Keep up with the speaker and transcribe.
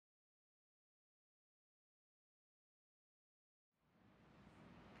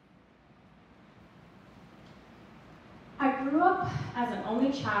grew up as an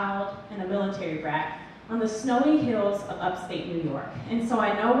only child and a military brat on the snowy hills of upstate New York, and so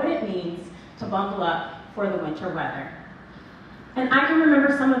I know what it means to bundle up for the winter weather. And I can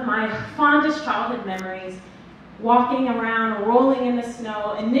remember some of my fondest childhood memories, walking around, rolling in the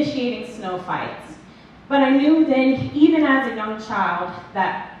snow, initiating snow fights. But I knew then, even as a young child,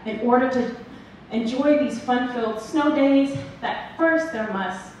 that in order to enjoy these fun-filled snow days, that first there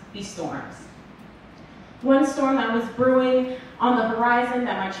must be storms. One storm that was brewing on the horizon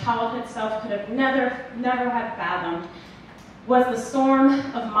that my childhood self could have never have fathomed was the storm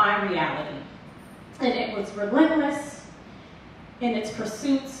of my reality. And it was relentless in its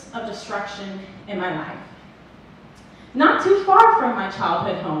pursuits of destruction in my life. Not too far from my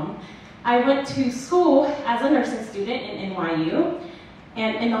childhood home, I went to school as a nursing student in NYU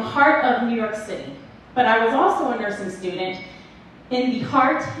and in the heart of New York City. But I was also a nursing student in the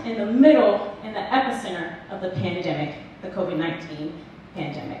heart, in the middle, in the epicenter of the pandemic, the COVID-19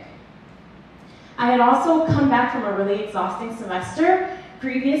 pandemic. I had also come back from a really exhausting semester.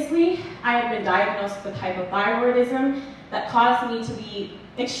 Previously, I had been diagnosed with hypothyroidism that caused me to be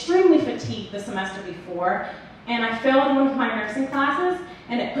extremely fatigued the semester before, and I failed one of my nursing classes,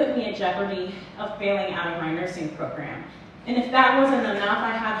 and it put me in jeopardy of failing out of my nursing program. And if that wasn't enough,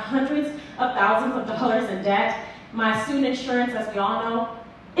 I had hundreds of thousands of dollars in debt. My student insurance, as we all know,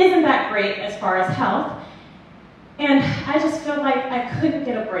 isn't that great as far as health. And I just felt like I couldn't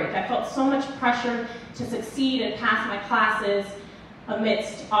get a break. I felt so much pressure to succeed and pass my classes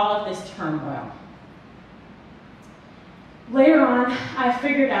amidst all of this turmoil. Later on, I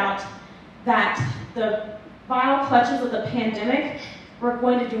figured out that the vile clutches of the pandemic were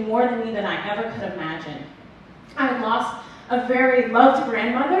going to do more to me than I ever could imagine. I lost a very loved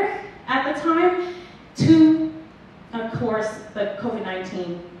grandmother at the time to, of course, the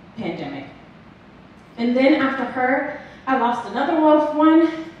COVID-19 pandemic. And then after her, I lost another loved one,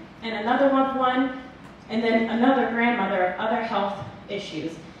 and another loved one, and then another grandmother of other health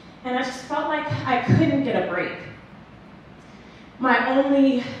issues. And I just felt like I couldn't get a break. My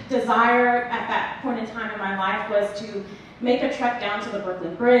only desire at that point in time in my life was to make a trek down to the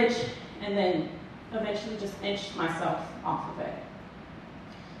Brooklyn Bridge and then eventually just inch myself off of it.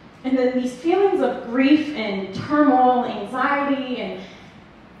 And then these feelings of grief and turmoil, anxiety and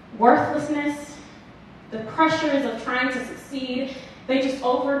worthlessness, the pressures of trying to succeed, they just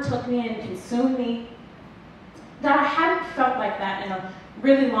overtook me and consumed me. That I hadn't felt like that in a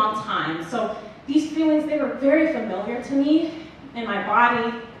really long time. So these feelings, they were very familiar to me in my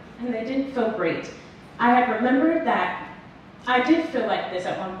body, and they didn't feel great. I had remembered that I did feel like this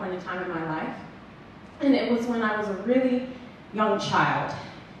at one point in time in my life, and it was when I was a really young child.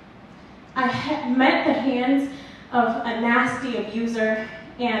 I had met the hands of a nasty abuser,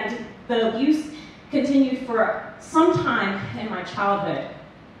 and the abuse continued for some time in my childhood.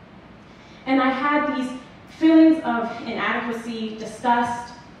 And I had these feelings of inadequacy,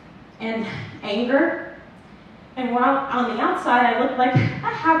 disgust, and anger. And while on the outside I looked like a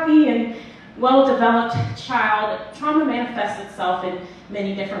happy and well-developed child, trauma manifests itself in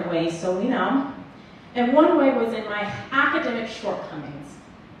many different ways, so we know. And one way was in my academic shortcomings.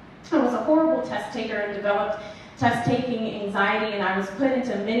 I was a horrible test taker and developed test-taking anxiety, and I was put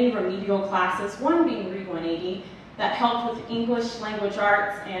into many remedial classes, one being Read 180, that helped with English language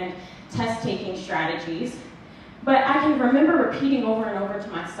arts and test-taking strategies. But I can remember repeating over and over to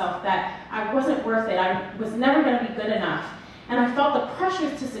myself that I wasn't worth it, I was never going to be good enough. And I felt the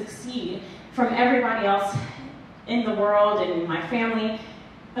pressures to succeed from everybody else in the world and in my family,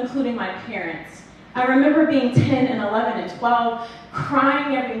 including my parents. I remember being 10 and 11 and 12,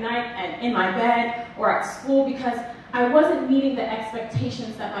 crying every night in my bed or at school because I wasn't meeting the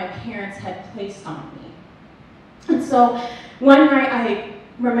expectations that my parents had placed on me. And so one night I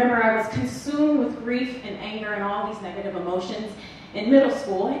remember I was consumed with grief and anger and all these negative emotions in middle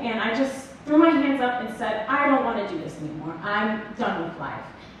school, and I just threw my hands up and said, I don't want to do this anymore. I'm done with life.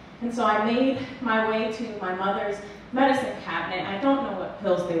 And so I made my way to my mother's medicine cabinet. I don't know what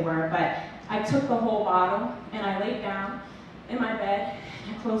pills they were, but I took the whole bottle and I laid down in my bed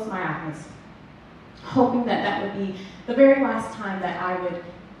and I closed my eyes, hoping that that would be the very last time that I would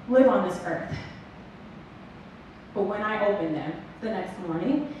live on this earth. But when I opened them the next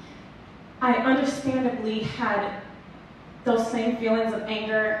morning, I understandably had those same feelings of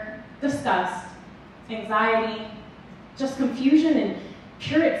anger, disgust, anxiety, just confusion and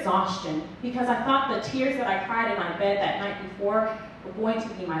pure exhaustion, because I thought the tears that I cried in my bed that night before were going to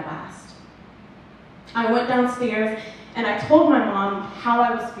be my last. I went downstairs and I told my mom how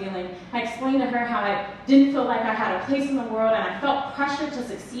I was feeling. I explained to her how I didn't feel like I had a place in the world, and I felt pressure to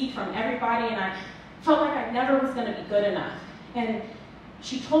succeed from everybody, and I felt like I never was going to be good enough. And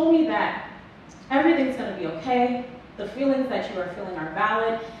she told me that everything's going to be okay, the feelings that you are feeling are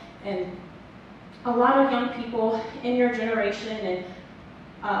valid, and a lot of young people in your generation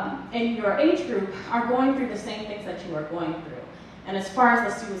and in your age group are going through the same things that you are going through. And as far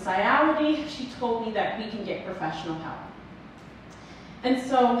as the suicidality, she told me that we can get professional help. And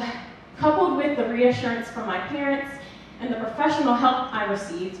so, coupled with the reassurance from my parents and the professional help I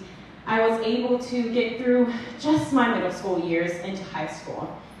received, I was able to get through just my middle school years into high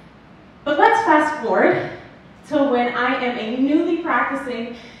school. But let's fast forward to when I am a newly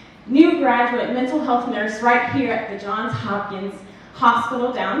practicing new graduate mental health nurse right here at the Johns Hopkins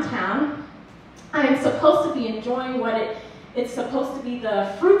Hospital downtown. I am supposed to be enjoying what it's supposed to be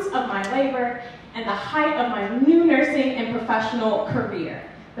the fruits of my labor and the height of my new nursing and professional career.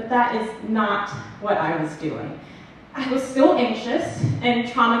 But that is not what I was doing. I was still anxious and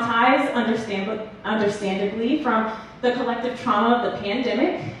traumatized, understandably, from the collective trauma of the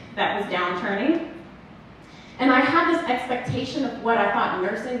pandemic that was downturning. And I had this expectation of what I thought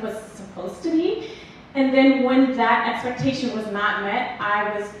nursing was supposed to be. And then when that expectation was not met,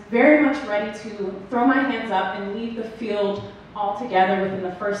 I was very much ready to throw my hands up and leave the field altogether within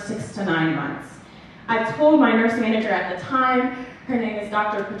the first 6 to 9 months. I told my nurse manager at the time, her name is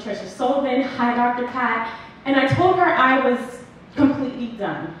Dr. Patricia Sullivan, hi Dr. Pat, and I told her I was completely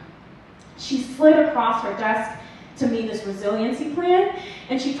done. She slid across her desk to me this resiliency plan,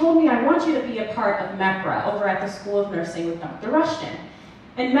 and she told me, I want you to be a part of MEPRA over at the School of Nursing with Dr. Rushton.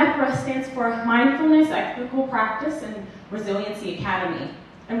 And MEPRA stands for Mindfulness, Ethical Practice, and Resiliency Academy.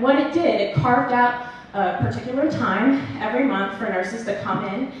 And what it did, it carved out a particular time every month for nurses to come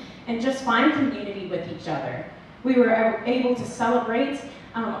in and just find community with each other. We were able to celebrate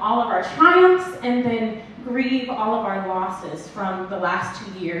all of our triumphs and then grieve all of our losses from the last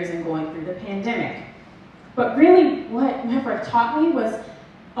 2 years and going through the pandemic. But really what MEPRA taught me was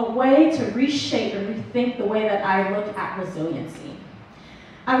a way to reshape and rethink the way that I look at resiliency.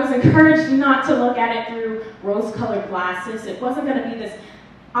 I was encouraged not to look at it through rose-colored glasses. It wasn't going to be this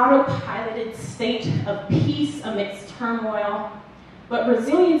autopiloted state of peace amidst turmoil, but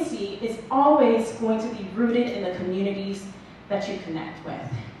resiliency is always going to be rooted in the communities that you connect with.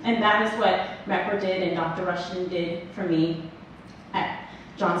 And that is what MEPRA did and Dr. Rushton did for me at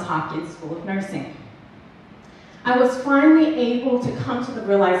Johns Hopkins School of Nursing. I was finally able to come to the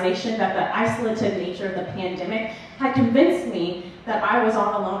realization that the isolated nature of the pandemic had convinced me that I was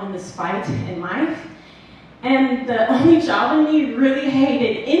all alone in this fight in life. And the only child in me really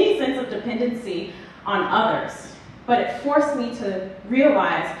hated any sense of dependency on others. But it forced me to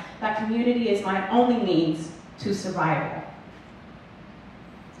realize that community is my only means to survival.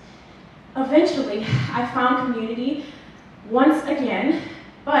 Eventually, I found community once again,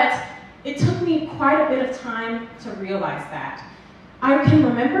 but it took me quite a bit of time to realize that. I can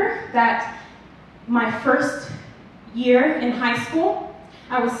remember that my first year in high school,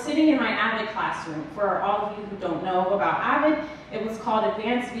 I was sitting in my AVID classroom. For all of you who don't know about AVID, it was called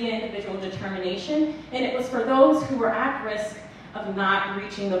Advanced Via Individual Determination, and it was for those who were at risk of not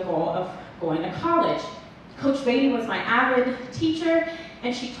reaching the goal of going to college. Coach Beatty was my AVID teacher,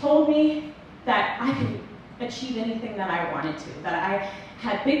 and she told me that I could achieve anything that I wanted to, that I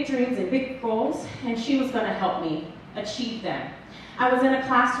had big dreams and big goals, and she was going to help me achieve them. I was in a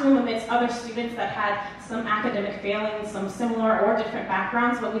classroom amidst other students that had some academic failings, some similar or different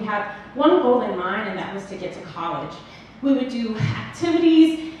backgrounds, but we had one goal in mind, and that was to get to college. We would do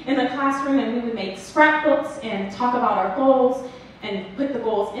activities in the classroom, and we would make scrapbooks and talk about our goals and put the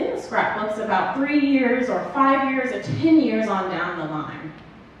goals in the scrapbooks about 3 years or 5 years or 10 years on down the line.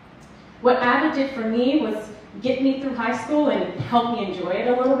 What AVID did for me was get me through high school and help me enjoy it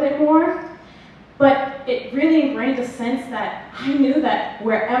a little bit more. But it really ingrained a sense that I knew that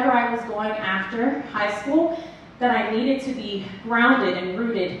wherever I was going after high school, that I needed to be grounded and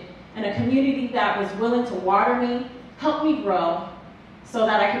rooted in a community that was willing to water me, help me grow, so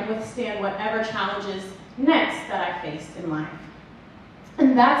that I could withstand whatever challenges next that I faced in life.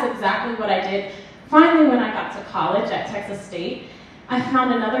 And that's exactly what I did. Finally, when I got to college at Texas State, I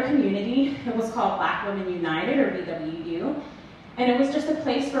found another community. It was called Black Women United, or BWU. And it was just a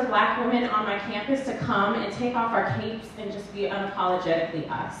place for Black women on my campus to come and take off our capes and just be unapologetically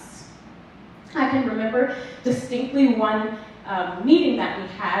us. I can remember distinctly one meeting that we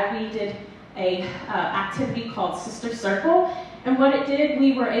had. We did an activity called Sister Circle. And what it did,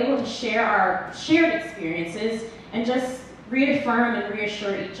 we were able to share our shared experiences and just reaffirm and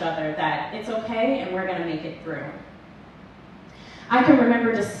reassure each other that it's okay and we're going to make it through. I can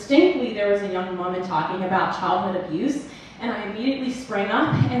remember distinctly there was a young woman talking about childhood abuse, and I immediately sprang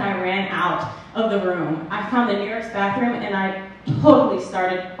up and I ran out of the room. I found the nearest bathroom and I totally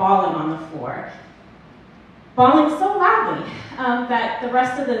started bawling on the floor. Bawling so loudly that the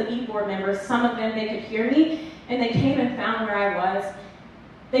rest of the e-board members, some of them, they could hear me, and they came and found where I was.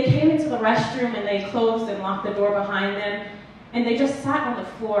 They came into the restroom and they closed and locked the door behind them, and they just sat on the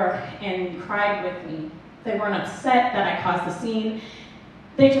floor and cried with me. They weren't upset that I caused the scene.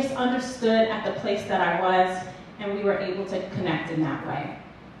 They just understood at the place that I was, and we were able to connect in that way.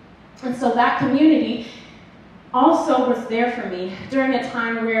 And so that community also was there for me during a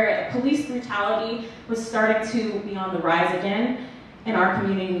time where police brutality was starting to be on the rise again, and our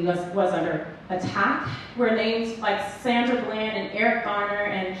community was under attack, where names like Sandra Bland and Eric Garner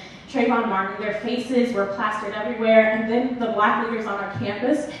and Trayvon Martin, their faces were plastered everywhere, and then the Black leaders on our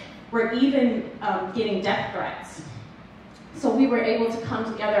campus were even getting death threats. So we were able to come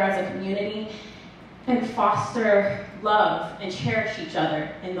together as a community and foster love and cherish each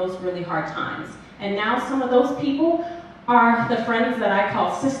other in those really hard times. And now some of those people are the friends that I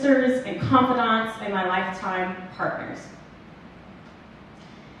call sisters and confidants and my lifetime partners.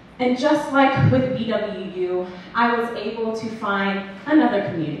 And just like with BWU, I was able to find another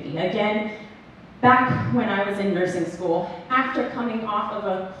community. Again, back when I was in nursing school, after coming off of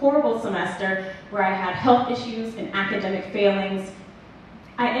a horrible semester where I had health issues and academic failings,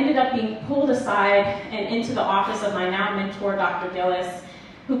 I ended up being pulled aside and into the office of my now mentor, Dr. Gillis,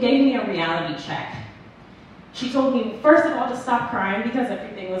 who gave me a reality check. She told me, first of all, to stop crying because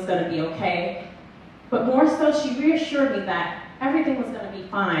everything was going to be okay, but more so, she reassured me that everything was going to be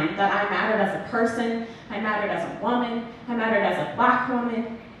fine, that I mattered as a person, I mattered as a woman, I mattered as a Black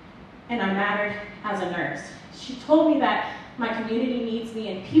woman, and I mattered as a nurse. She told me that my community needs me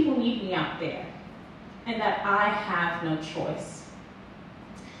and people need me out there, and that I have no choice.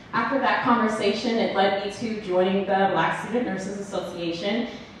 After that conversation, it led me to joining the Black Student Nurses Association,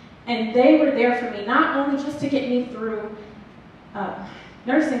 and they were there for me not only just to get me through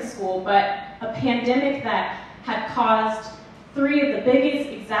nursing school, but a pandemic that had caused 3 of the biggest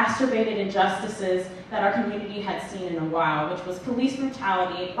exacerbated injustices that our community had seen in a while, which was police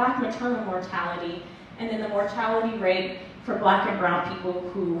brutality, Black maternal mortality, and then the mortality rate for Black and brown people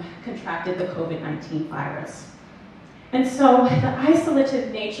who contracted the COVID-19 virus. And so the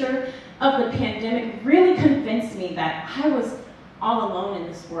isolative nature of the pandemic really convinced me that I was all alone in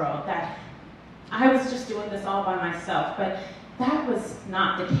this world, that I was just doing this all by myself, but that was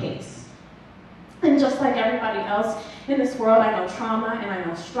not the case. And just like everybody else in this world, I know trauma, and I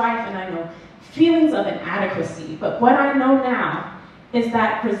know strife, and I know feelings of inadequacy. But what I know now is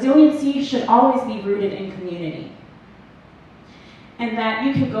that resiliency should always be rooted in community. And that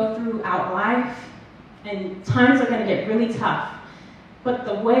you can go throughout life, and times are going to get really tough. But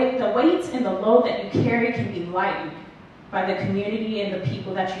the weight and the load that you carry can be lightened by the community and the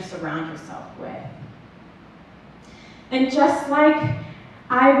people that you surround yourself with. And just like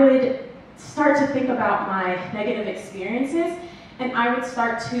I would start to think about my negative experiences, and I would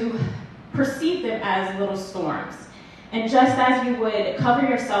start to perceive them as little storms. And just as you would cover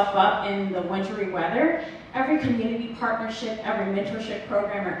yourself up in the wintry weather, every community partnership, every mentorship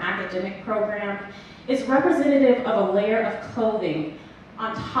program or academic program is representative of a layer of clothing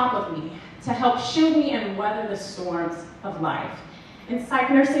on top of me to help shield me and weather the storms of life. In psych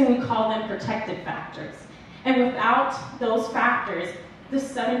nursing, we call them protective factors. And without those factors,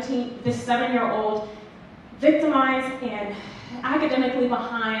 this 7-year-old victimized and academically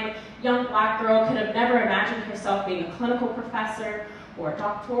behind young Black girl could have never imagined herself being a clinical professor or a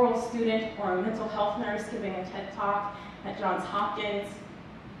doctoral student or a mental health nurse giving a TED Talk at Johns Hopkins.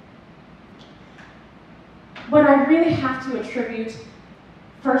 What I really have to attribute,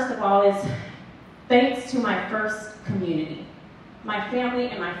 first of all, is thanks to my first community, my family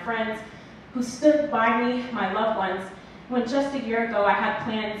and my friends who stood by me, my loved ones, when just a year ago I had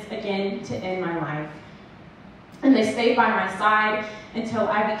plans again to end my life. And they stayed by my side until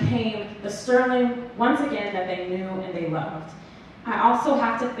I became the sterling, once again, that they knew and they loved. I also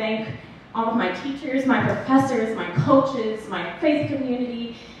have to thank all of my teachers, my professors, my coaches, my faith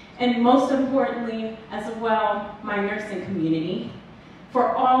community, and most importantly, as well, my nursing community,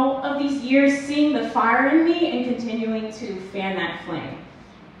 for all of these years seeing the fire in me and continuing to fan that flame.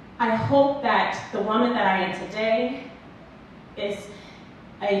 I hope that the woman that I am today is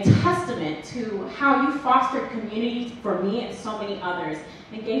a testament to how you fostered community for me and so many others,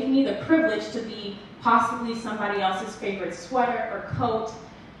 and gave me the privilege to be possibly somebody else's favorite sweater or coat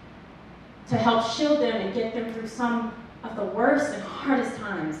to help shield them and get them through some of the worst and hardest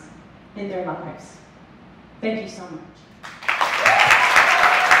times in their lives. Thank you so much.